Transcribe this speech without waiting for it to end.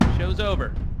Show's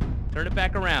over. Turn it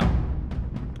back around.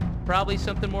 Probably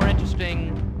something more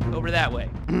interesting over that way.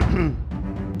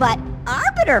 But,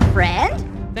 Arbiter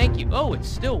friend? Thank you. Oh, it's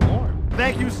still warm.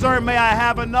 Thank you, sir. May I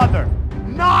have another?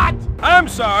 Not! I'm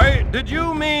sorry, did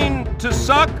you mean to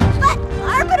suck? But,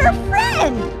 Arbiter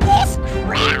friend, this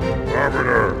crap!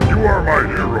 Arbiter, you are my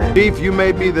hero. Chief, you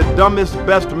may be the dumbest,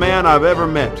 best man I've ever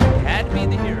met. Had to be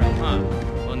the hero, huh?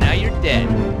 Well, now you're dead.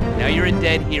 Now you're a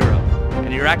dead hero.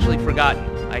 And you're actually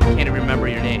forgotten. I can't even remember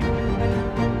your name.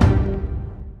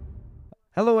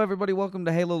 Hello everybody, welcome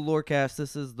to Halo Lorecast.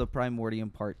 This is the Primordium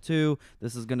Part 2.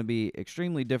 This is going to be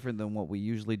extremely different than what we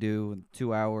usually do in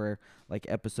 2-hour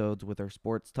episodes with our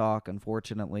sports talk.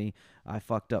 Unfortunately, I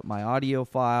fucked up my audio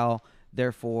file,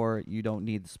 therefore you don't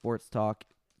need the sports talk.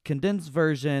 Condensed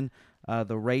version,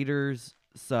 the Raiders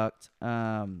sucked.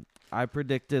 I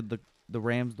predicted the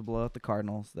Rams to blow out the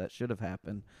Cardinals. That should have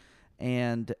happened.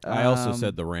 And I also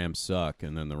said the Rams suck,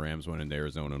 and then the Rams went into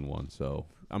Arizona and won, so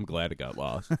I'm glad it got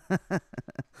lost.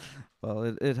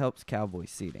 Well, it helps Cowboy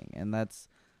seating, and that's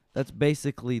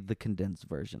basically the condensed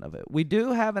version of it. We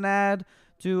do have an ad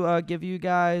to give you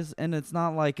guys, and it's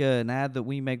not like an ad that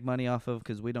we make money off of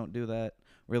because we don't do that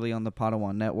really on the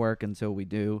Padawan Network until we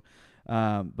do.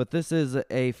 But this is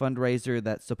a fundraiser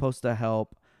that's supposed to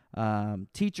help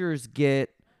teachers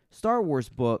get Star Wars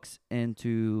books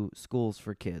into schools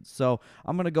for kids. So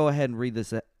I'm going to go ahead and read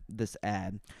this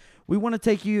ad. We want to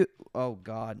take you... Oh,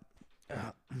 God.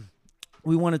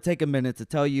 We want to take a minute to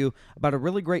tell you about a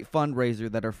really great fundraiser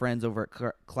that our friends over at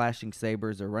Clashing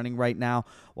Sabers are running right now.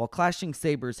 While Clashing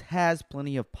Sabers has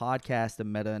plenty of podcast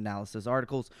and meta-analysis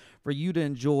articles for you to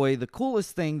enjoy, the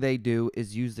coolest thing they do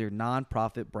is use their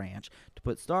nonprofit branch to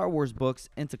put Star Wars books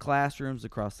into classrooms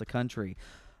across the country.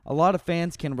 A lot of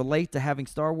fans can relate to having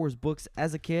Star Wars books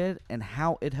as a kid and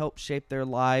how it helped shape their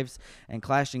lives, and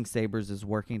Clashing Sabers is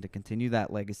working to continue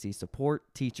that legacy, support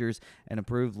teachers, and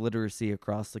improve literacy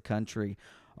across the country.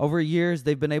 Over years,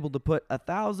 they've been able to put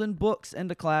 1,000 books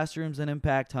into classrooms and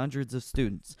impact hundreds of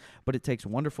students, but it takes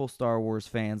wonderful Star Wars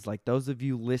fans like those of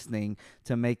you listening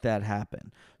to make that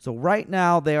happen. So right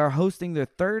now, they are hosting their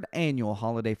 3rd annual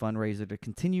holiday fundraiser to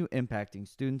continue impacting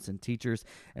students and teachers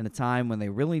in a time when they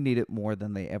really need it more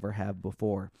than they ever have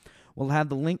before. We'll have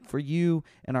the link for you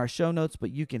in our show notes,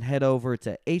 but you can head over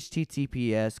to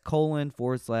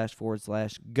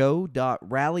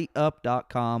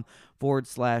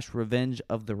https://go.rallyup.com/Revenge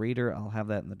of the Reader. I'll have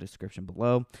that in the description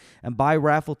below. And buy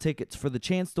raffle tickets for the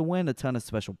chance to win a ton of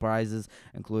special prizes,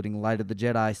 including Light of the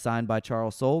Jedi, signed by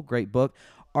Charles Soule. Great book.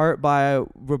 Art by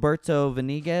Roberto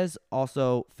Venegas,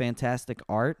 also fantastic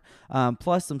art.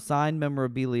 Plus some signed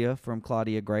memorabilia from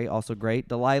Claudia Gray, also great.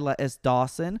 Delilah S.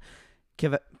 Dawson,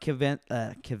 Kevin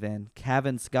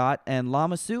Scott, and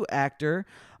Lama Su actor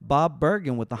Bob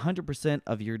Bergen, with 100%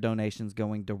 of your donations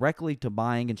going directly to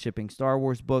buying and shipping Star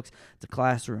Wars books to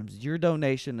classrooms. Your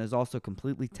donation is also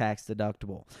completely tax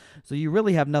deductible, so you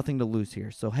really have nothing to lose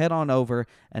here. So head on over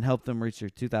and help them reach their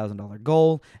 $2,000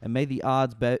 goal, and may the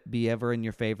odds be ever in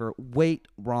your favor. Wait,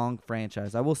 wrong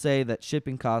franchise. I will say that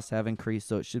shipping costs have increased,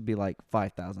 so it should be like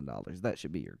 $5,000. That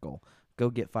should be your goal.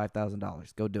 Go get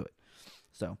 $5,000. Go do it.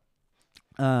 So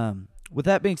with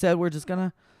that being said, we're just going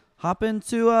to hop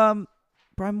into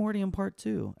Primordium Part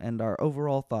 2 and our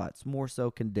overall thoughts, more so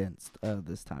condensed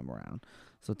this time around.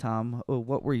 So, Tom,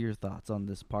 what were your thoughts on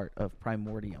this part of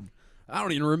Primordium? I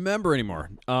don't even remember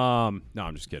anymore. No,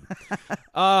 I'm just kidding.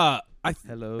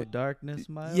 Hello, darkness,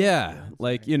 my yeah,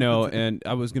 and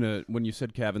I was going to, when you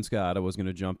said Kevin Scott, I was going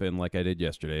to jump in like I did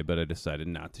yesterday, but I decided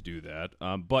not to do that.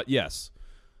 But, yes,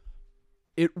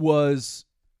 it was...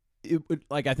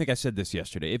 like I think I said this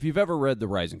yesterday, if you've ever read The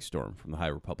Rising Storm from the High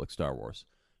Republic Star Wars,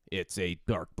 it's a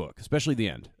dark book, especially the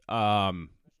end.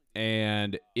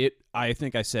 And I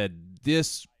think I said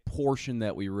this portion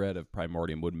that we read of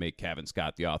Primordium would make Kevin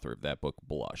Scott, the author of that book,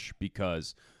 blush,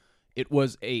 because it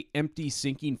was a empty,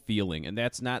 sinking feeling. And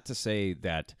that's not to say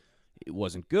that it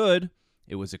wasn't good.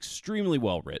 It was extremely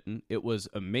well written. It was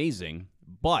amazing,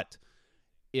 but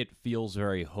it feels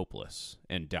very hopeless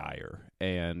and dire.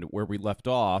 And where we left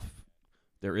off,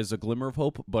 there is a glimmer of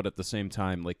hope, but at the same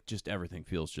time, just everything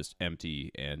feels just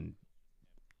empty and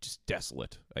just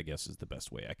desolate, I guess is the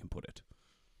best way I can put it.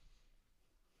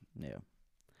 Yeah.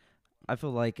 I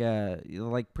feel like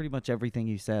pretty much everything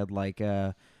you said,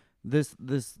 this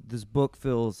book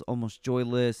feels almost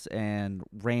joyless and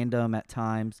random at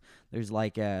times. There's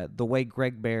the way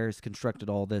Greg Bears constructed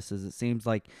all this is it seems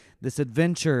like this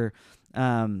adventure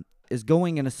is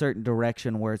going in a certain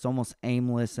direction where it's almost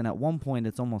aimless, and at one point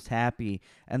it's almost happy,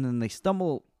 and then they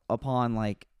stumble upon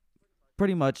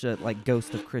pretty much a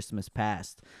Ghost of Christmas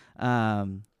Past,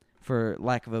 for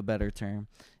lack of a better term.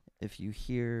 if you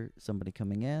hear somebody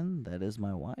coming in, that is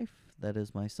my wife. That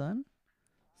is my son.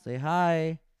 Say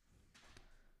hi.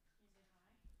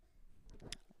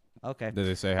 Okay. Did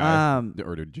they say hi? Um,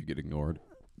 Or did you get ignored?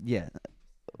 Yeah.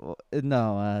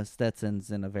 No, Stetson's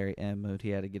in a very mood. He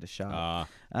had to get a shot.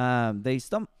 They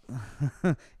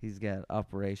He's got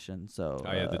operation, so.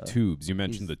 Oh, yeah, the tubes. You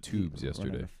mentioned the he's- tubes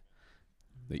yesterday.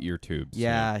 The ear tubes.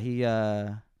 Yeah,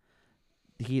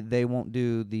 they won't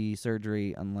do the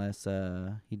surgery unless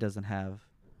he doesn't have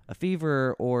a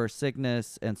fever or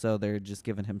sickness, and so they're just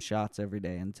giving him shots every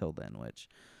day until then, which,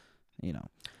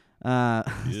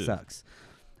 sucks.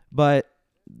 But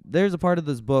there's a part of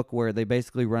this book where they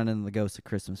basically run into the ghost of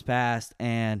Christmas past,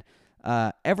 and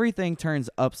everything turns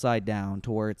upside down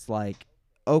to where it's like,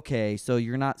 okay, so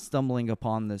you're not stumbling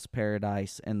upon this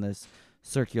paradise and this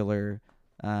circular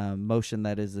motion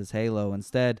that is this halo.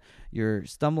 Instead, you're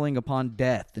stumbling upon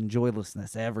death and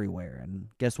joylessness everywhere. And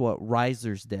guess what?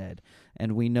 Riser's dead.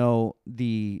 And we know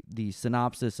the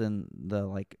synopsis and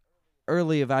the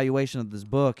early evaluation of this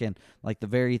book, and the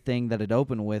very thing that it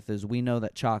opened with is we know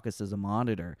that Chakas is a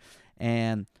monitor,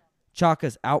 and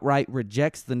Chakas outright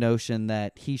rejects the notion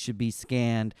that he should be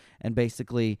scanned and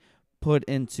basically put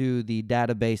into the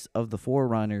database of the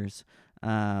Forerunners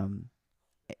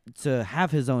to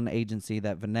have his own agency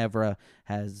that Venevra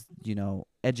has,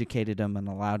 educated him and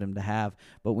allowed him to have.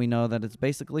 But we know that it's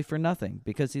basically for nothing,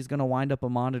 because he's going to wind up a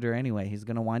monitor anyway. He's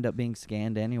going to wind up being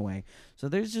scanned anyway. So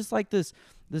there's just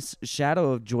this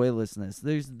shadow of joylessness.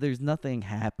 There's nothing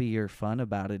happy or fun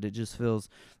about it. It just feels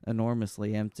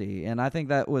enormously empty. And I think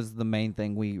that was the main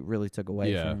thing we really took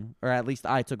away from, or at least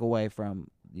I took away from,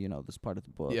 this part of the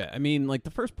book. Yeah, I mean,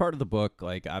 the first part of the book,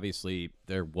 obviously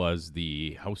there was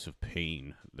the House of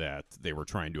Pain that they were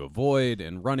trying to avoid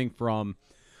and running from.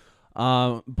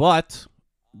 But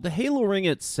the Halo Ring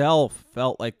itself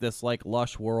felt like this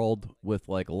lush world with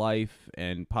life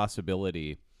and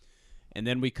possibility. And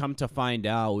then we come to find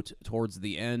out towards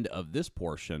the end of this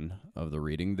portion of the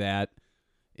reading that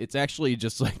it's actually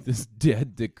just this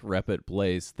dead, decrepit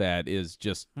place that is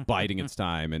just biding its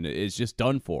time and is just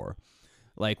done for.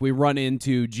 We run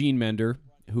into Gene Mender,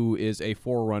 who is a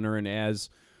Forerunner, and as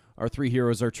our three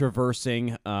heroes are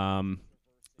traversing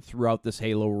throughout this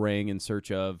Halo Ring in search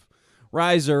of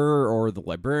Riser or the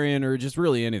Librarian or just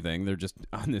really anything, they're just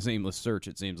on this aimless search,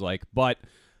 it seems like. But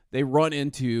they run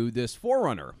into this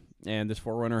Forerunner, and this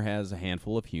Forerunner has a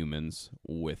handful of humans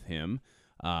with him,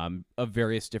 of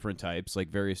various different types,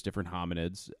 various different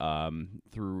hominids,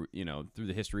 through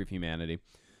the history of humanity,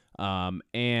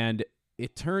 and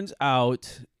it turns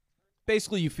out,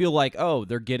 basically, you feel like, oh,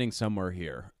 they're getting somewhere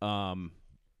here.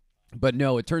 But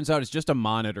no, it turns out it's just a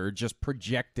monitor just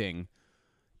projecting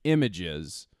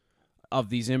images of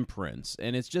these imprints.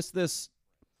 And it's just this,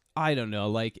 I don't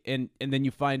know, and then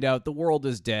you find out the world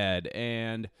is dead.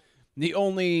 And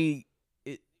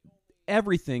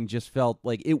everything just felt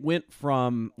like it went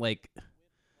from,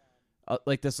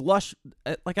 this lush,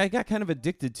 I got kind of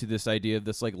addicted to this idea of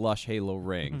this lush Halo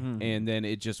Ring, and then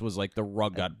it just was the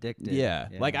rug got addicted. Yeah,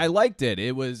 I liked it.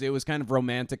 It was kind of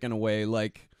romantic in a way,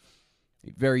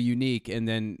 very unique, and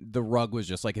then the rug was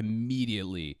just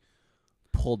immediately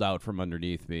pulled out from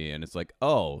underneath me, and it's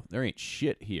oh, there ain't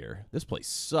shit here. This place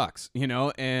sucks,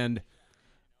 and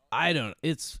I don't.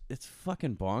 It's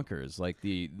fucking bonkers,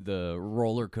 the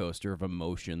roller coaster of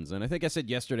emotions, and I think I said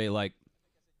yesterday,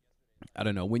 I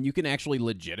don't know, when you can actually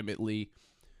legitimately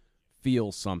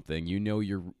feel something,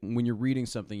 when you're reading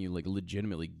something, you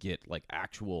legitimately get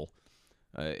actual,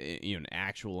 an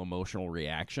actual emotional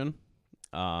reaction.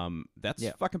 That's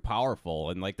fucking powerful.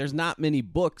 And there's not many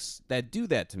books that do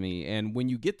that to me. And when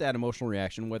you get that emotional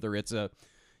reaction, whether it's a,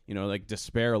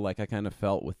 despair, I kind of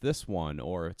felt with this one,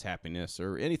 or it's happiness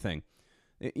or anything,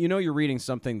 you're reading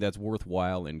something that's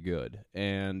worthwhile and good.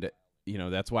 And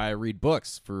that's why I read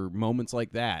books, for moments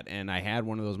like that. And I had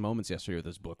one of those moments yesterday with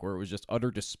this book where it was just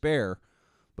utter despair,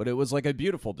 but it was a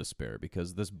beautiful despair,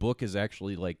 because this book is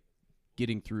actually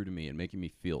getting through to me and making me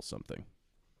feel something.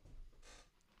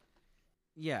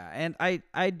 Yeah, and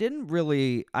I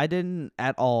didn't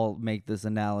at all make this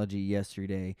analogy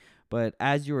yesterday, but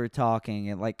as you were talking,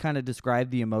 it kind of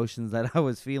described the emotions that I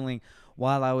was feeling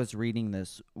while I was reading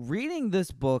this. Reading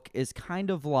this book is kind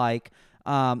of like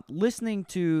listening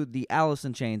to the Alice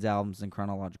in Chains albums in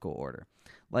chronological order.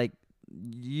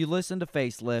 You listen to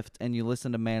Facelift and you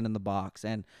listen to Man in the Box,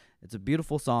 and it's a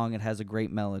beautiful song. It has a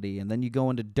great melody. And then you go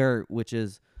into Dirt, which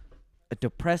is a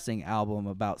depressing album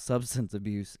about substance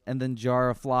abuse, and then Jar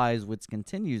of Flies, which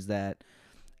continues that,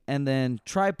 and then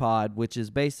Tripod, which is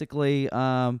basically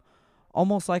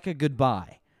almost like a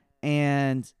goodbye.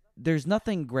 And there's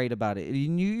nothing great about it.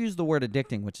 And you use the word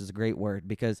addicting, which is a great word,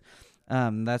 because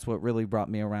that's what really brought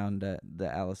me around the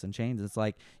Alice in Chains. It's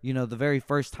like, you know, the very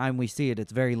first time we see it,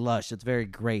 it's very lush, it's very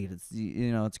great, it's,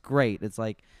 you know, it's great. It's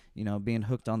like, you know, being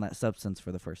hooked on that substance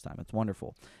for the first time. It's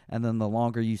wonderful. And then the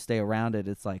longer you stay around it,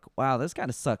 it's like, wow, this kind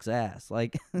of sucks ass.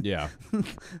 Like, Yeah.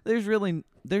 there's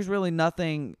really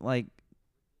nothing like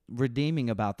redeeming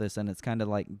about this, and it's kind of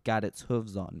like got its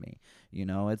hooves on me. You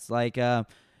know, it's like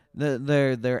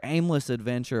their aimless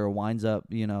adventure winds up,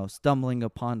 you know, stumbling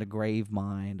upon a grave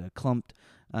mine, a clumped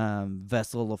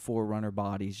vessel of forerunner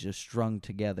bodies just strung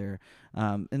together.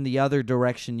 In the other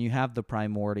direction, you have the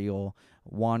primordial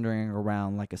wandering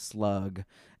around like a slug,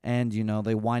 and you know,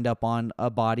 they wind up on a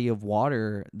body of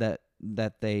water that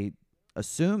they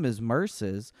assume is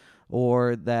Merce's,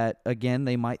 or that again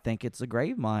they might think it's a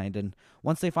grave mine. And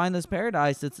once they find this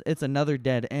paradise, it's another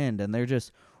dead end, and they're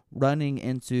just running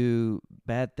into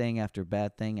bad thing after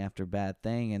bad thing after bad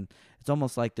thing, and it's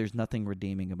almost like there's nothing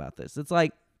redeeming about this. It's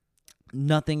like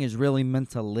nothing is really meant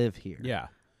to live here. Yeah.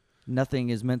 Nothing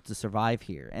is meant to survive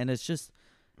here, and it's just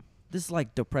this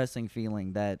like depressing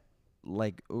feeling that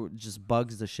like just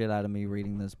bugs the shit out of me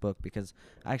reading this book, because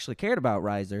I actually cared about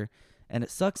Riser, and it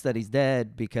sucks that he's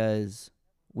dead because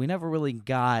we never really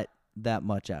got that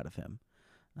much out of him.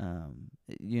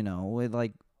 You know,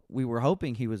 we were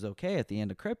hoping he was okay at the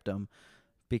end of Cryptum,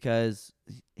 because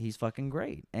he's fucking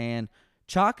great. And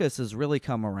Chakas has really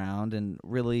come around and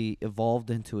really evolved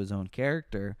into his own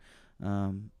character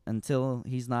until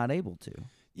he's not able to.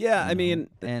 Yeah, I mean,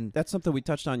 and that's something we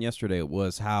touched on yesterday,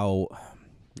 was how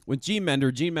with Gene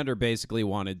Mender basically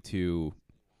wanted to...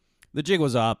 The jig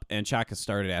was up, and Chakas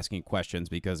started asking questions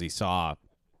because he saw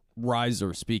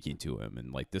Riser speaking to him,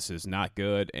 and like, this is not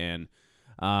good. And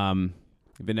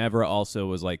Venevra also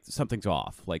was like, something's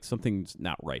off, like something's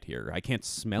not right here. I can't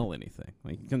smell anything.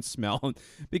 Like, you can smell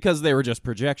because they were just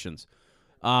projections.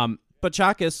 But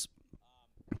Chakas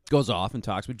goes off and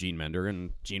talks with Gene Mender,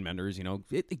 and Gene Mender's, you know,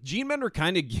 Gene Mender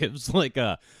kind of gives like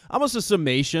almost a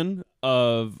summation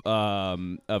of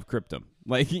Cryptum.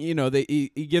 Like, you know, he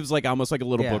gives like almost like a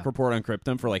little book report on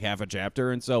Cryptum for like half a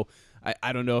chapter. And so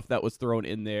I don't know if that was thrown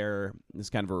in there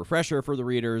as kind of a refresher for the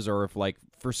readers, or if like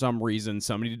for some reason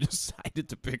somebody decided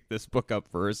to pick this book up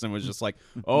first and was just like,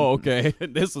 oh, okay,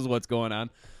 this is what's going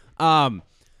on.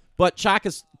 But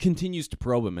Chakas continues to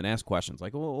probe him and ask questions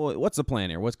like, well, what's the plan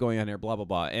here? What's going on here? Blah, blah,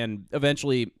 blah. And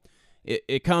eventually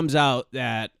it comes out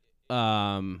that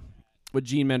what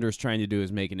Gene Mender is trying to do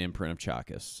is make an imprint of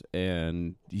Chakas.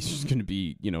 And he's just going to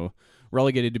be, you know,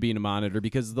 relegated to being a monitor,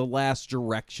 because the last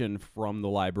direction from the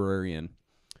librarian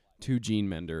to Gene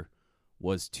Mender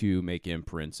was to make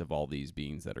imprints of all these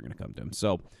beings that are going to come to him.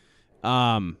 So,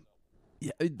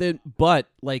 but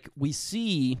like we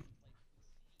see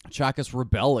Chakas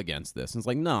rebel against this, and it's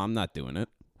like, no, I'm not doing it.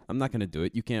 I'm not going to do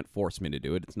it. You can't force me to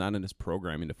do it. It's not in his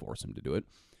programming to force him to do it.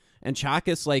 And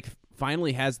Chakas like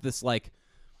finally has this like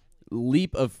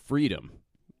leap of freedom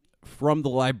from the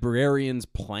librarian's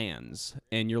plans,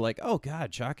 and you're like, oh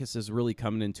god, Chakas is really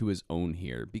coming into his own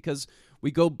here, because we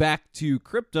go back to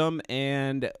Cryptum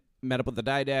and met up with the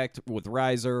Didact, with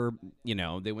Riser, you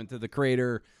know, they went to the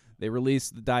crater, they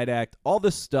released the Didact, all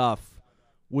this stuff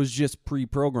was just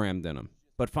pre-programmed in him.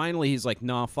 But finally he's like,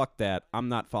 no, fuck that, I'm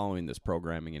not following this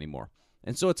programming anymore.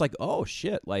 And so it's like, oh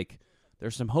shit, like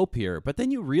there's some hope here. But then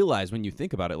you realize when you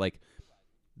think about it, like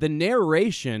the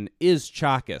narration is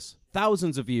Chakas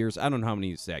thousands of years, I don't know how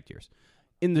many exact years,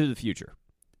 into the future.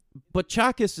 But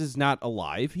Chakas is not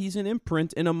alive. He's an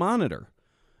imprint in a monitor.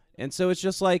 And so it's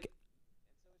just like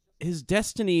his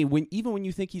destiny, even when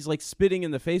you think he's like spitting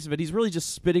in the face of it, he's really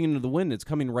just spitting into the wind. It's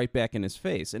coming right back in his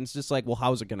face. And it's just like, well,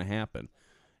 how's it going to happen?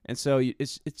 And so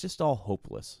it's just all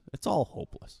hopeless. It's all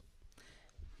hopeless.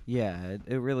 Yeah,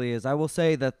 it really is. I will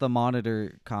say that the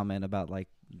monitor comment about like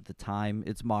the time,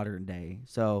 it's modern day.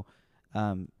 So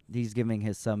he's giving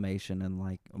his summation in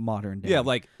like modern day. Yeah,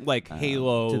 like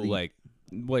Halo, to the- like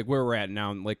where we're at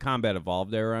now, like Combat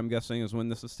Evolved era, I'm guessing, is when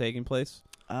this is taking place.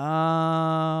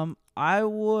 I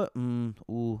would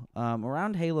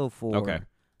around Halo 4. Okay.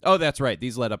 Oh, that's right.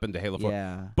 These led up into Halo 4.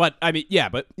 Yeah. But I mean, yeah,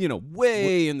 but you know,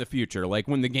 way in the future, like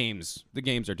when the games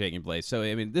are taking place. So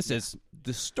I mean, this is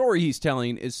the story he's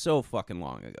telling is so fucking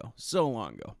long ago. So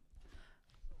long ago.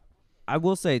 I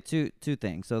will say two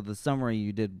things. So the summary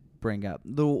you did bring up.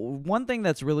 The one thing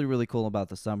that's really, really cool about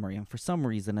the summary, and for some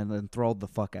reason it enthralled the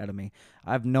fuck out of me.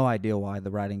 I have no idea why the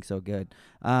writing's so good.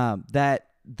 That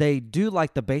they do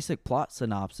like the basic plot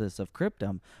synopsis of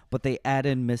Cryptum, but they add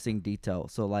in missing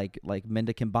details. So like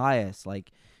Mendicant Bias,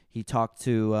 like he talked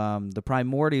to the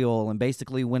Primordial and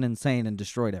basically went insane and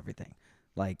destroyed everything.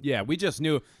 Like, Yeah, we just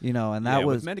knew. and that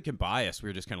was with Mendicant Bias. We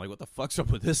were just kind of like, what the fuck's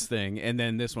up with this thing? And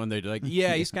then this one, they're like,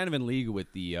 yeah, he's kind of in league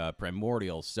with the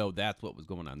Primordials, so that's what was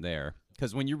going on there.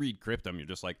 Because when you read Cryptum, you're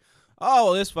just like, oh,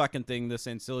 well, this fucking thing, this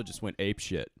Ancilla just went ape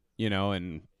shit,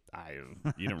 and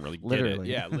you don't really get Literally.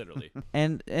 it. Yeah, literally.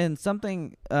 and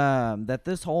something that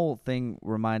this whole thing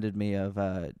reminded me of.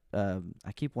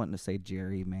 I keep wanting to say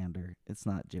gerrymander. It's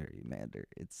not gerrymander.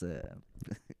 It's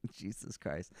Jesus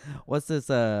Christ. What's this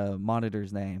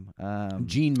monitor's name?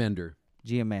 Gene Mender.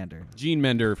 Geomander. Gene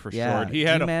Mender for Yeah, short. He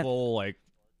had a G-Man- full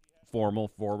formal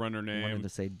Forerunner I name. wanted to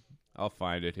say I'll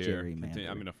find it here. Gerrymander.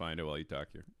 I'm gonna find it while you talk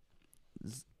here.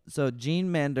 so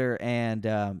Gene Mender and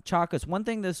Chakas. One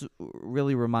thing this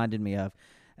really reminded me of,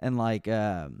 and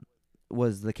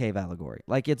was the cave allegory.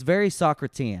 Like, it's very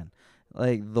Socratean,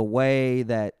 like the way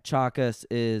that Chakas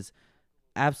is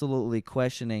absolutely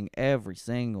questioning every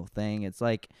single thing. It's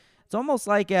almost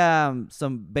like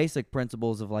some basic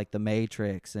principles of like the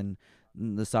Matrix and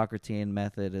the Socratean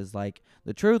method is like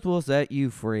the truth will set you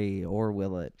free, or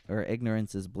will it? Or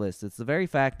ignorance is bliss. It's the very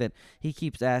fact that he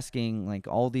keeps asking like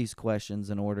all these questions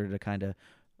in order to kind of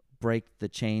break the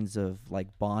chains of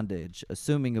like bondage,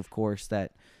 assuming of course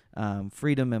that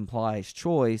freedom implies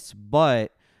choice,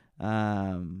 but as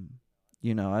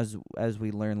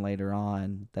we learn later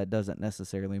on, that doesn't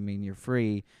necessarily mean you're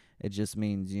free. It just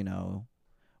means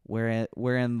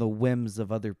we're in the whims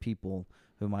of other people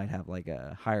who might have like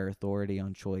a higher authority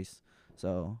on choice.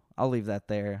 So I'll leave that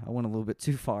there. I went a little bit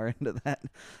too far into that.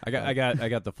 I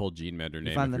got the full Gene Mender name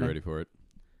if find you're the ready for it.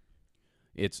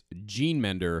 It's Gene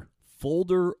Mender,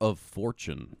 Folder of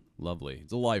Fortune. Lovely.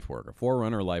 It's a life worker.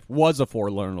 Forerunner life. Was a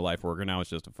Forerunner life worker. Now it's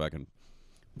just a fucking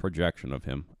projection of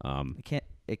him.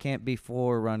 It can't be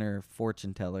Forerunner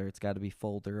fortune teller. It's got to be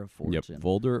Folder of Fortune. Yep,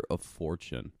 Folder of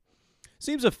Fortune.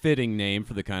 Seems a fitting name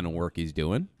for the kind of work he's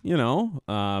doing, Yeah,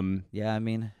 I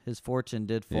mean, his fortune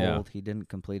did fold. Yeah. He didn't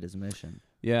complete his mission.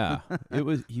 Yeah, he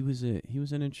was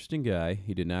an interesting guy.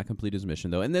 He did not complete his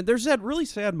mission though. And then there's that really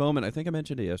sad moment. I think I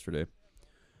mentioned it yesterday,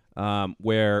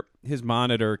 where his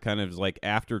monitor kind of is like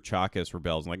after Chakas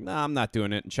rebels, and like, nah, I'm not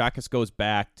doing it. And Chakas goes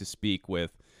back to speak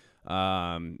with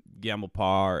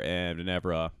Gamelpar and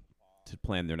Venevra to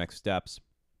plan their next steps.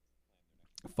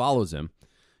 Follows him,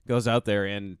 goes out there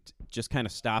and just kind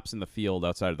of stops in the field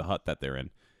outside of the hut that they're in.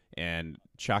 And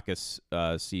Chakas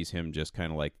sees him just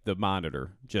kind of like the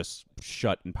monitor just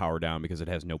shut and power down because it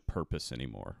has no purpose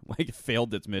anymore. Like, it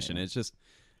failed its mission. Yeah.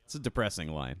 It's a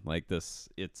depressing line. Like this,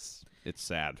 it's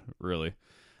sad, really.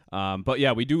 But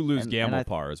yeah, we do lose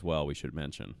Gamelpar as well, we should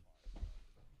mention.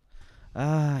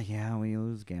 Yeah, we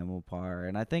lose Gamelpar.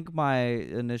 And I think my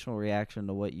initial reaction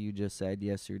to what you just said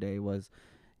yesterday was,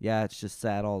 yeah, it's just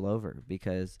sad all over,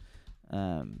 because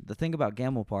the thing about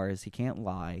Gamelpar is he can't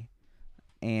lie,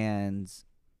 and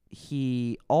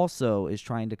he also is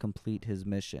trying to complete his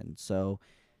mission. So,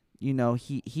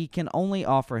 he can only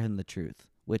offer him the truth,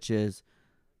 which is,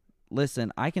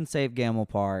 listen, I can save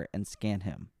Gamelpar and scan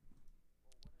him.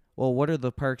 Well, what are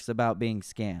the perks about being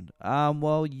scanned?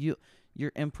 Well,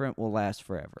 your imprint will last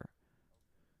forever.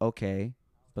 Okay,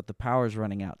 but the power's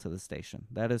running out to the station.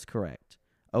 That is correct.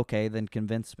 Okay, then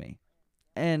convince me.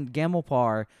 And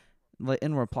Gamelpar,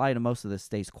 in reply to most of this,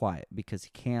 stays quiet because he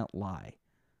can't lie.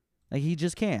 Like, he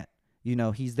just can't.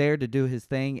 He's there to do his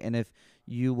thing, and if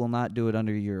you will not do it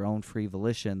under your own free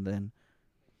volition, then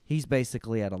he's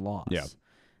basically at a loss. Yeah.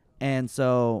 And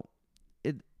so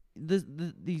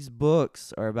these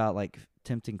books are about like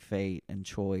tempting fate and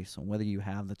choice, and whether you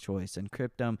have the choice. In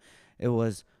Cryptum, it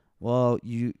was, well,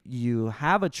 you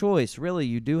have a choice. Really,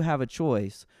 you do have a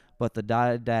choice, but the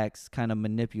Didact's kind of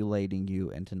manipulating you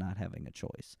into not having a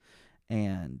choice.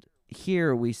 And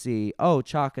here we see,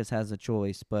 Chakas has a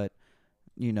choice, but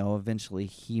eventually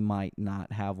he might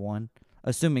not have one.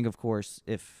 Assuming, of course,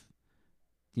 if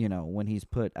when he's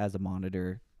put as a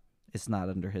monitor, it's not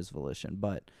under his volition.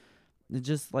 But it's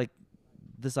just like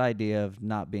this idea of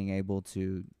not being able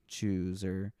to choose,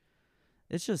 or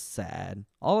it's just sad.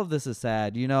 All of this is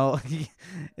sad,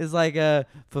 It's like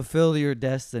fulfill your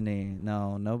destiny.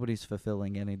 No, nobody's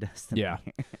fulfilling any destiny. Yeah.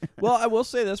 Well, I will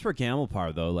say this for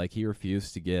Gamelpar, though. Like, he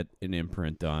refused to get an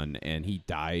imprint done, and he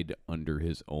died under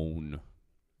his own,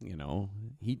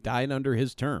 he died under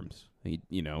his terms. He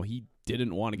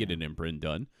didn't want to get an imprint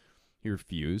done. He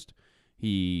refused.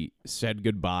 He said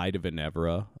goodbye to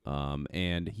Venevra,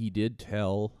 and he did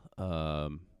tell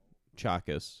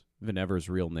Chakas Venevra's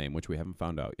real name, which we haven't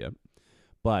found out yet.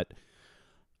 But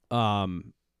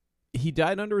he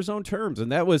died under his own terms,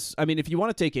 and that was, I mean, if you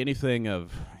want to take anything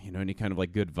of, any kind of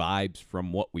like good vibes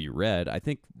from what we read, I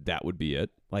think that would be it.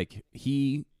 Like,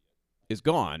 he is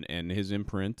gone, and his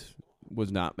imprint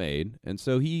was not made, and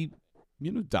so he,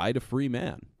 died a free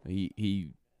man.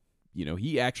 He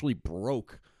actually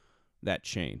broke that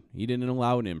chain. He didn't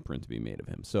allow an imprint to be made of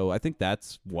him. So I think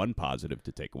that's one positive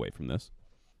to take away from this.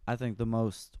 I think the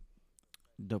most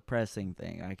depressing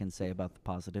thing I can say about the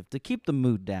positive, to keep the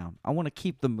mood down. I want to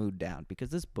keep the mood down because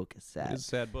this book is sad. It's a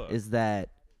sad book. Is that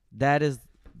is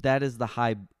the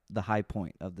high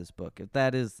point of this book. If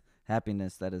that is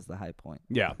happiness, that is the high point.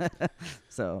 Yeah.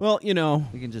 So Well,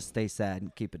 we can just stay sad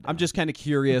and keep it down. I'm just kind of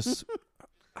curious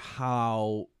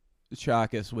how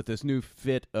Chakas, with this new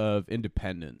fit of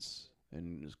independence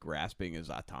and is grasping his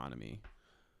autonomy,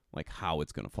 like how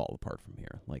it's going to fall apart from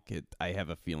here. Like I have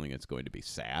a feeling it's going to be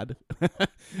sad.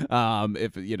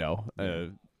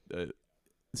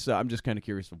 So I'm just kind of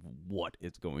curious of what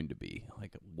it's going to be.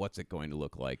 Like, what's it going to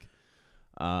look like?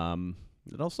 And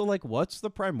also, like, what's the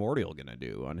Primordial going to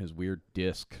do on his weird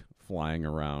disc flying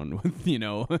around with,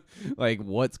 like,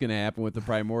 what's going to happen with the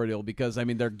Primordial? Because, I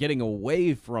mean, they're getting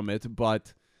away from it,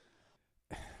 but,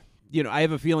 I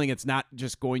have a feeling it's not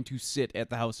just going to sit at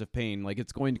the House of Pain. Like,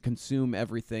 it's going to consume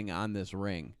everything on this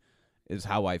ring, is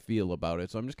how I feel about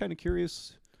it. So I'm just kind of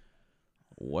curious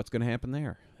what's going to happen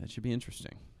there. That should be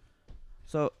interesting.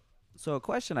 So a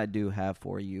question I do have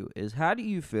for you is, how do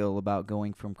you feel about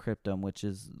going from Cryptum, which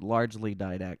is largely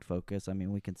didact focus, I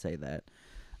mean, we can say that,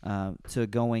 to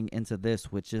going into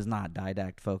this, which is not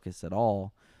didact focus at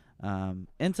all,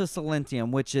 into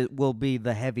Silentium, which it will be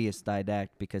the heaviest didact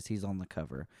because he's on the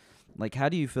cover. Like, how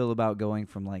do you feel about going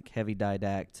from, like, heavy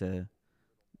didact to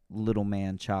little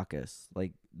man Chakas,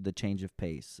 like the change of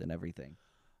pace and everything?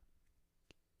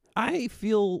 I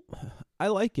feel I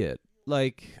like it.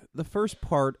 Like, the first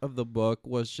part of the book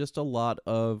was just a lot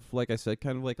of, like I said,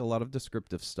 kind of like a lot of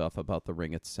descriptive stuff about the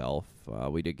ring itself.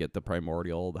 We did get the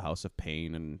Primordial, the House of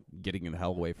Pain, and getting the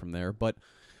hell away from there. But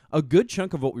a good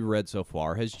chunk of what we read so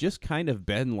far has just kind of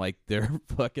been like their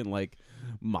fucking, like,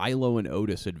 Milo and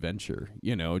Otis adventure,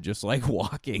 just like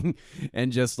walking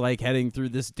and just like heading through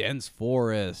this dense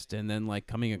forest and then like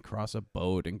coming across a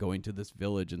boat and going to this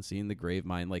village and seeing the grave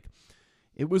mine. Like,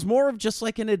 it was more of just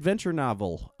like an adventure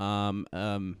novel.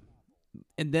 And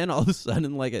then all of a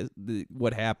sudden, like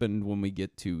what happened when we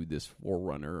get to this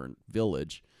Forerunner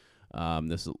village,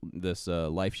 this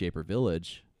Life Shaper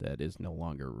village that is no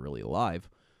longer really alive.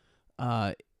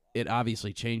 It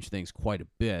obviously changed things quite a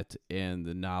bit, and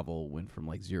the novel went from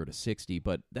like 0 to 60.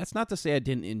 But that's not to say I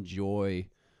didn't enjoy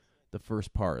the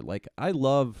first part. Like, I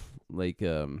love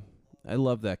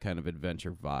that kind of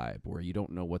adventure vibe where you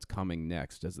don't know what's coming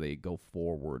next as they go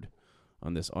forward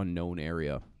on this unknown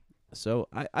area. So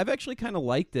I've actually kind of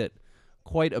liked it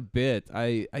quite a bit.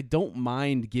 I don't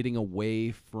mind getting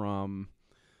away from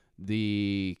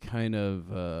the kind of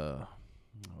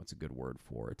what's a good word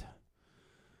for it?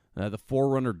 The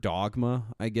Forerunner dogma,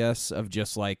 I guess, of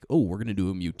just like, oh, we're gonna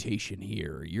do a mutation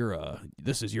here.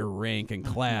 This is your rank and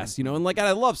class, and like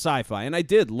I love sci-fi, and I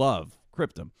did love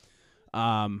Cryptum.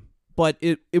 But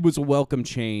it was a welcome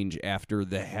change after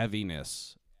the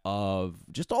heaviness of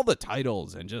just all the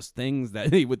titles and just things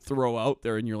that they would throw out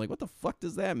there, and you're like, what the fuck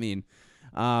does that mean?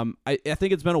 I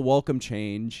think it's been a welcome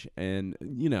change, and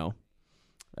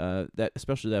that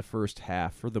especially that first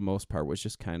half for the most part was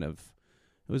just kind of,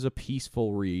 it was a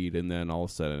peaceful read, and then all of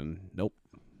a sudden, nope,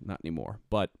 not anymore.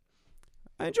 But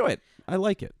I enjoy it. I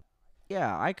like it.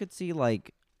 Yeah, I could see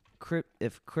like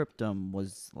if Cryptum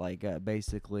was like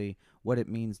basically what it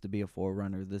means to be a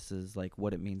Forerunner, this is like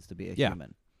what it means to be a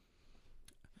human.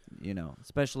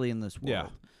 Especially in this world.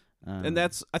 Yeah. And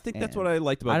I think that's what I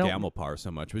liked about Gamelpar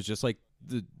so much, was just like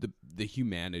the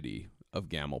humanity of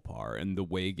Gamelpar and the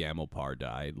way Gamelpar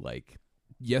died. Like,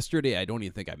 yesterday, I don't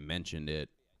even think I mentioned it,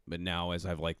 but now as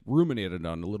I've like ruminated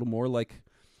on it a little more, like,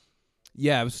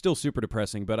 yeah, it was still super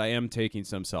depressing, but I am taking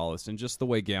some solace in just the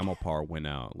way Gamelpar went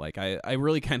out. Like, I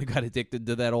really kind of got addicted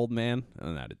to that old man.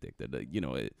 Not addicted,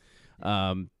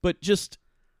 but just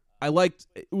I liked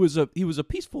he was a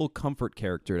peaceful comfort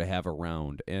character to have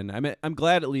around, and I'm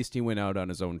glad at least he went out on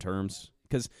his own terms,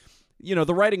 because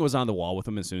the writing was on the wall with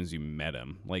him as soon as you met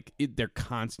him. Like, they're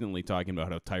constantly talking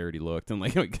about how tired he looked, and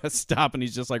like he got stopped and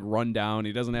he's just like run down.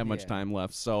 He doesn't have much time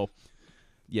left, so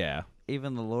yeah.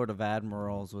 Even the Lord of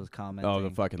Admirals was commenting. Oh, the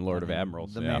fucking Lord of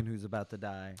Admirals, the man who's about to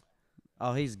die.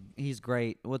 Oh, he's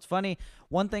great. What's funny,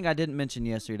 one thing I didn't mention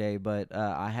yesterday, but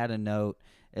I had a note,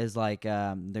 is like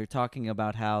they're talking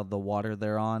about how the water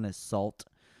they're on is salt,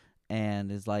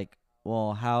 and is like,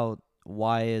 well,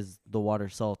 why is the water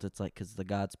salt? It's like, because the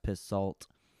gods piss salt.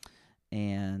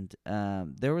 And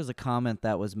there was a comment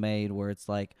that was made where it's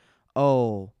like,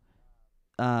 oh,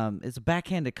 it's a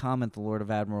backhanded comment the Lord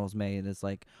of Admirals made. It's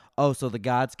like, oh, so the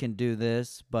gods can do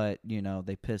this, but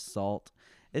they piss salt.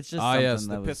 It's just something yes, the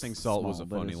that was pissing salt was a small,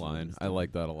 but funny it's line. really I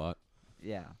like that a lot.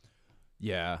 Yeah,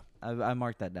 Yeah. I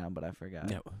marked that down, but I forgot.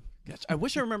 Yeah. Gosh, I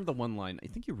wish I remember the one line. I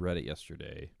think you read it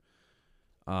yesterday.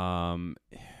 I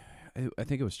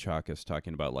think it was Chakas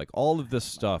talking about like all of this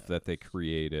stuff that they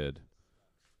created,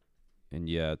 and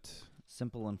yet,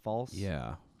 Simple and false.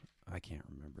 yeah, I can't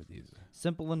remember these.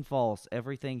 Simple and false.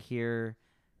 Everything here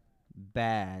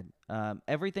bad.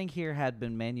 Everything here had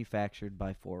been manufactured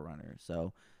by Forerunner.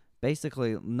 So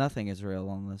basically, nothing is real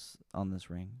on this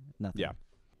ring. Nothing. Yeah,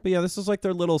 but yeah, this is like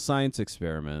their little science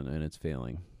experiment, and it's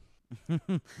failing.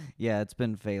 Yeah, it's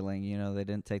been failing. They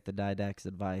didn't take the Didact's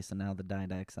advice, and now the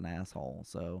Didact's an asshole.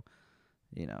 So,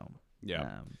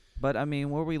 Yeah. But I mean,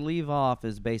 where we leave off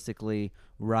is basically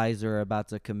Riser about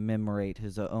to commemorate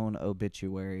his own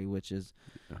obituary, which is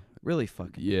really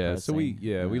fucking Yeah, so we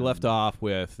depressing. left off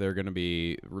with they're going to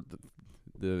be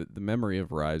the memory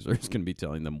of Riser is going to be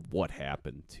telling them what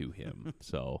happened to him.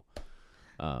 So,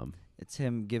 It's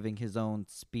him giving his own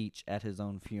speech at his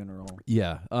own funeral.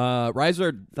 yeah,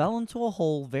 Riser Fell into a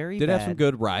hole very did bad. have some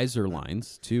good Riser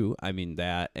lines too. I mean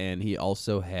that, and he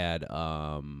also had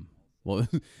well,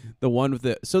 the one with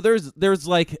the there's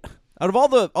like out of all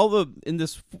the in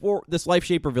this Life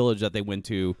Shaper village that they went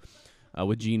to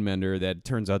with Gene Mender that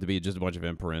turns out to be just a bunch of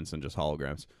imprints and just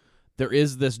holograms. There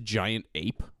is this giant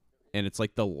ape, and it's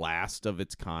like the last of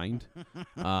its kind.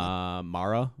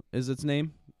 Mara is its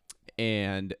name,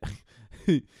 and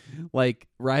like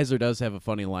Riser does have a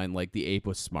funny line like the ape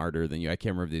was smarter than you. I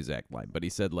can't remember the exact line, but he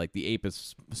said like the ape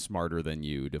is smarter than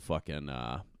you to fucking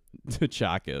to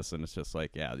Chakas, and it's just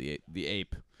like yeah, the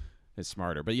ape is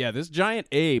smarter. But yeah, this giant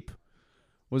ape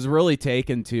was really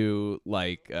taken to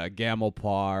like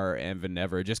Gamelpar and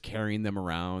Venevra, just carrying them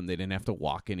around. They didn't have to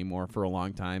walk anymore for a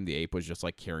long time. The ape was just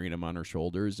like carrying them on her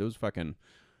shoulders. It was kind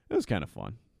of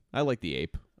fun. I like the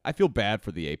ape. I feel bad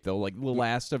for the ape though, like the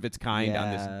last of its kind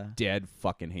on Yeah. this dead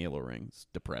fucking Halo ring. It's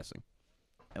depressing.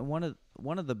 And one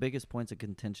of the biggest points of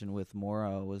contention with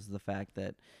Mora was the fact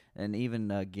that, and even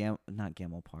not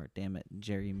Gamelpar, damn it,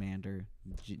 Gene Mander.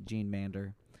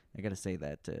 I gotta say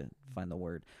that to find the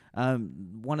word.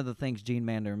 One of the things Gene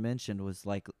Mander mentioned was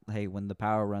like, hey, when the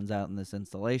power runs out in this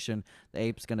installation, the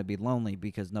ape's gonna be lonely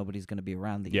because nobody's gonna be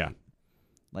around the Yeah. ape.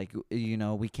 Like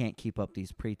we can't keep up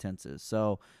these pretenses.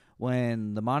 So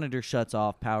when the monitor shuts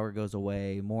off, power goes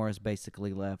away. Mora's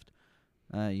basically left.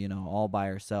 All by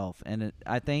herself. And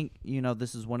I think,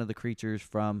 this is one of the creatures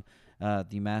from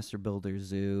the Master Builder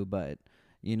Zoo, but,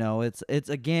 it's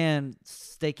again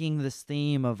staking this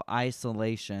theme of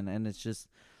isolation, and it's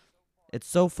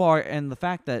so far, and the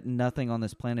fact that nothing on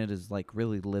this planet is, like,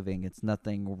 really living, it's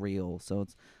nothing real, so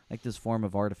it's like this form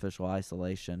of artificial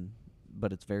isolation,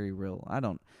 but it's very real. I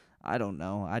don't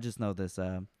know. I just know this,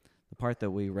 the part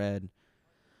that we read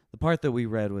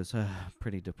was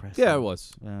pretty depressing. Yeah, it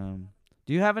was.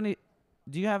 Do you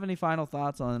have any final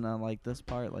thoughts on like this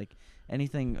part? Like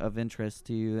anything of interest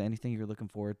to you? Anything you're looking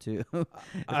forward to? If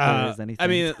there is anything I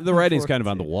mean, to the look writing's forward kind of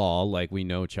on the to. wall. Like we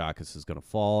know Chakas is gonna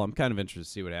fall. I'm kind of interested to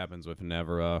see what happens with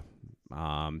Nevera.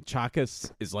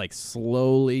 Chakas is like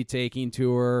slowly taking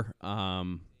to her.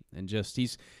 And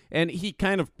he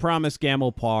kind of promised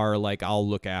Gamelpar like I'll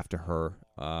look after her.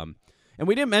 And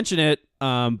we didn't mention it,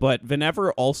 but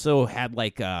Venevra also had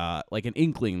like an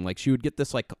inkling, like she would get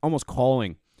this like almost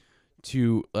calling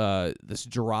to this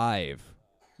drive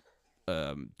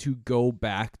to go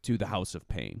back to the House of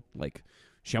Pain. Like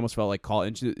she almost felt like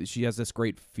and she has this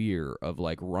great fear of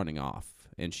like running off,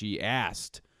 and she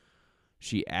asked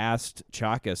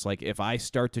Chakas like, if I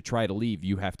start to try to leave,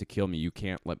 you have to kill me. You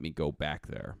can't let me go back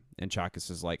there. And Chakas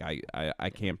is like, I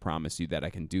can't promise you that I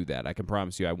can do that. I can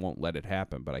promise you I won't let it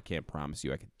happen, but I can't promise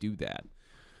you I can do that.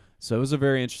 So it was a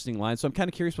very interesting line. So I'm kind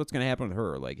of curious what's going to happen with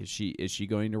her. Like, is she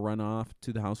going to run off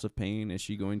to the House of Pain? Is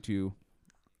she going to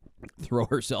throw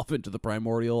herself into the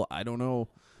Primordial? I don't know.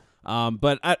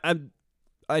 But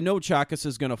I know Chakas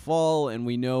is going to fall, and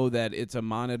we know that it's a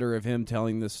monitor of him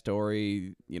telling this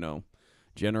story,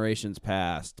 generations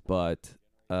past. But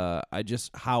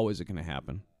how is it going to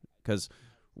happen? Because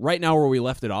right now where we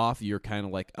left it off, you're kind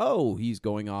of like, oh, he's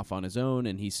going off on his own,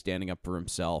 and he's standing up for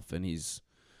himself, and he's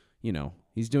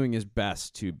doing his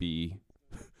best to be,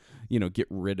 get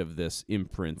rid of this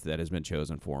imprint that has been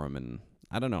chosen for him. And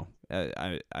I don't know.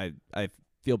 I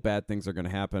feel bad things are going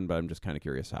to happen, but I'm just kind of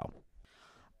curious how.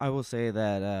 I will say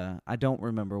that I don't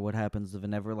remember what happens to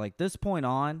Venevra. Like this point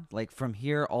on, like from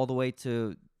here all the way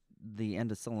to the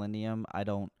end of Selenium, I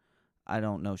don't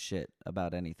know shit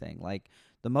about anything. Like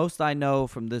the most I know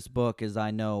from this book is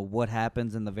I know what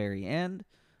happens in the very end,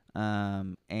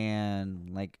 and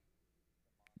like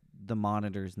the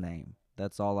Monitor's name.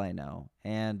 That's all I know.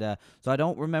 And so I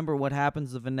don't remember what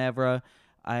happens to Venevra.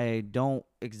 I don't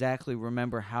exactly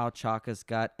remember how Chakas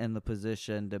got in the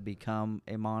position to become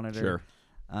a Monitor.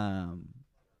 Sure.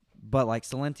 But like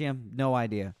Silentium, no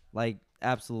idea. Like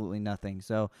absolutely nothing.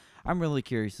 So I'm really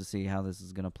curious to see how this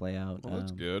is going to play out. Well,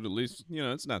 that's good. At least,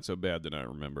 it's not so bad that I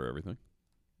remember everything.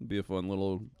 It'll be a fun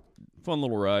little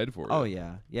ride for you. Oh,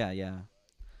 yeah.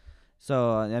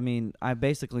 So, I mean, I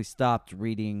basically stopped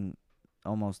reading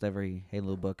almost every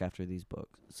Halo book after these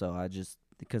books. So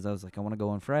because I was like, I want to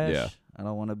go in fresh. Yeah. I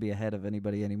don't want to be ahead of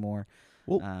anybody anymore.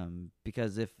 Well,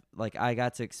 because if like I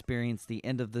got to experience the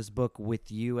end of this book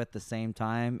with you at the same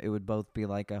time, it would both be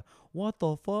like a what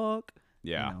the fuck?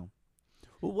 yeah. You know?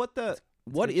 Well, what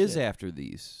good is shit. after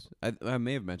these? I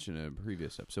may have mentioned in a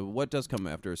previous episode. What does come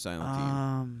after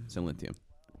Silentium?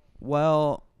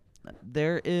 Well,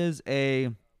 there is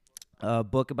a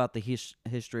book about the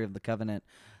history of the Covenant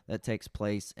that takes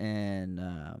place in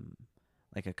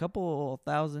like a couple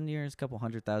 100,000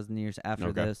 years after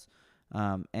Okay. this.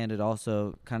 And it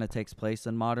also kind of takes place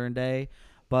in modern day.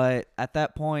 But at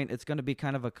that point, it's going to be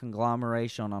kind of a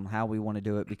conglomeration on how we want to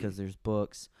do it because there's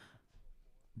books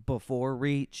before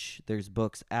Reach, there's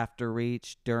books after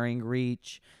Reach, during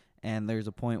Reach, and there's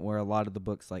a point where a lot of the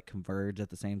books like converge at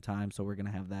the same time. So we're going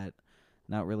to have that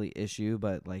not really issue,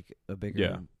 but like a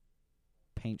bigger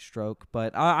paint stroke.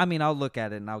 But I mean, I'll look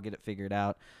at it and I'll get it figured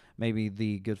out. Maybe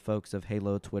the good folks of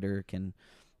Halo Twitter can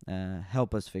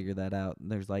help us figure that out.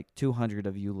 There's like 200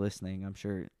 of you listening. I'm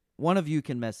sure one of you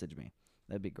can message me.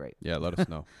 That'd be great. Yeah, let us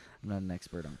know. I'm not an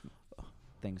expert on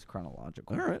things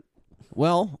chronological. All right.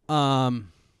 Well,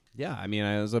 yeah, I mean,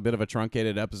 it was a bit of a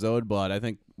truncated episode, but I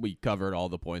think we covered all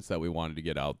the points that we wanted to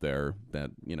get out there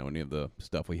that, any of the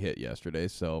stuff we hit yesterday.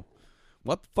 So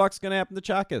what the fuck's going to happen to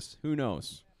Chakas? Who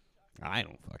knows? I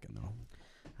don't fucking know.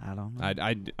 I don't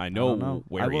know. I know know.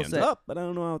 where I he will ends say- up, but I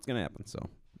don't know how it's going to happen, so.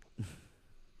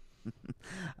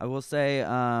 I will say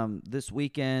this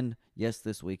weekend,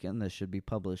 this should be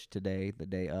published today, the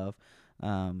day of.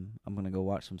 I'm going to go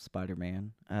watch some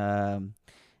Spider-Man.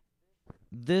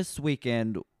 This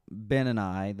weekend, Ben and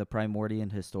I, the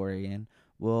Primordian Historian,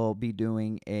 will be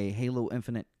doing a Halo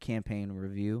Infinite campaign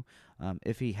review.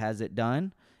 If he has it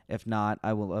done. If not,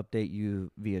 I will update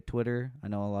you via Twitter. I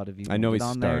know a lot of you I know he get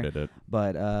on there, started it.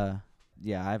 but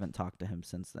yeah, I haven't talked to him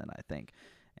since then, I think.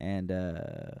 And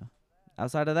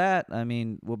outside of that, I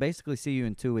mean, we'll basically see you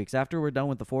in 2 weeks. After we're done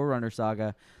with the Forerunner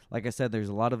saga, like I said, there's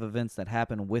a lot of events that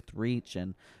happen with Reach,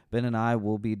 and Ben and I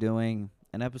will be doing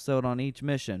an episode on each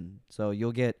mission. So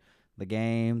you'll get the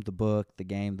game, the book, the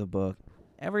game, the book,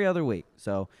 every other week.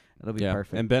 So it'll be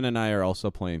perfect. And Ben and I are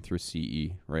also playing through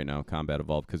CE right now, Combat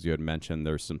Evolved, because you had mentioned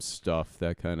there's some stuff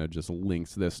that kind of just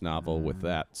links this novel with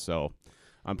that. So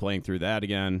I'm playing through that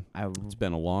again. It's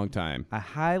been a long time. I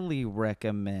highly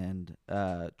recommend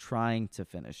trying to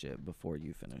finish it before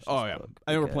you finish this book.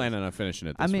 I know we're because planning on finishing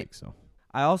it this week. So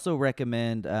I also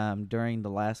recommend during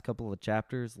the last couple of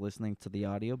chapters listening to the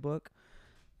audiobook,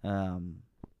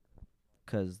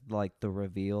 because like the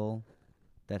reveal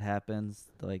that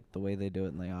happens, like the way they do it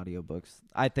in the audiobooks,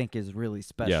 I think is really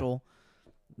special.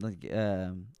 Like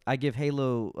I give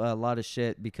Halo a lot of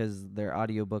shit because their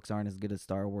audiobooks aren't as good as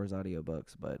Star Wars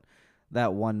audiobooks, but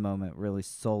that one moment really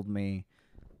sold me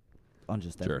on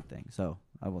just everything. So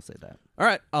I will say that. all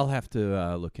right, I'll have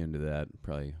to look into that.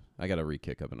 Probably I got a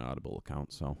re-kick of an Audible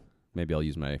account, so maybe I'll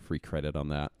use my free credit on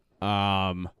that.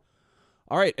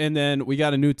 All right, and then we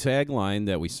got a new tagline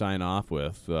that we sign off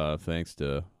with, thanks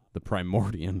to the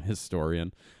Primordian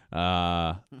Historian.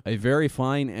 A very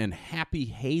fine and happy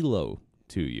Halo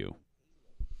to you.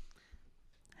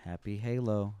 Happy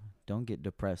Halo. Don't get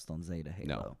depressed on Zeta Halo.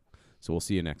 No. So we'll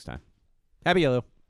see you next time. Happy Halo.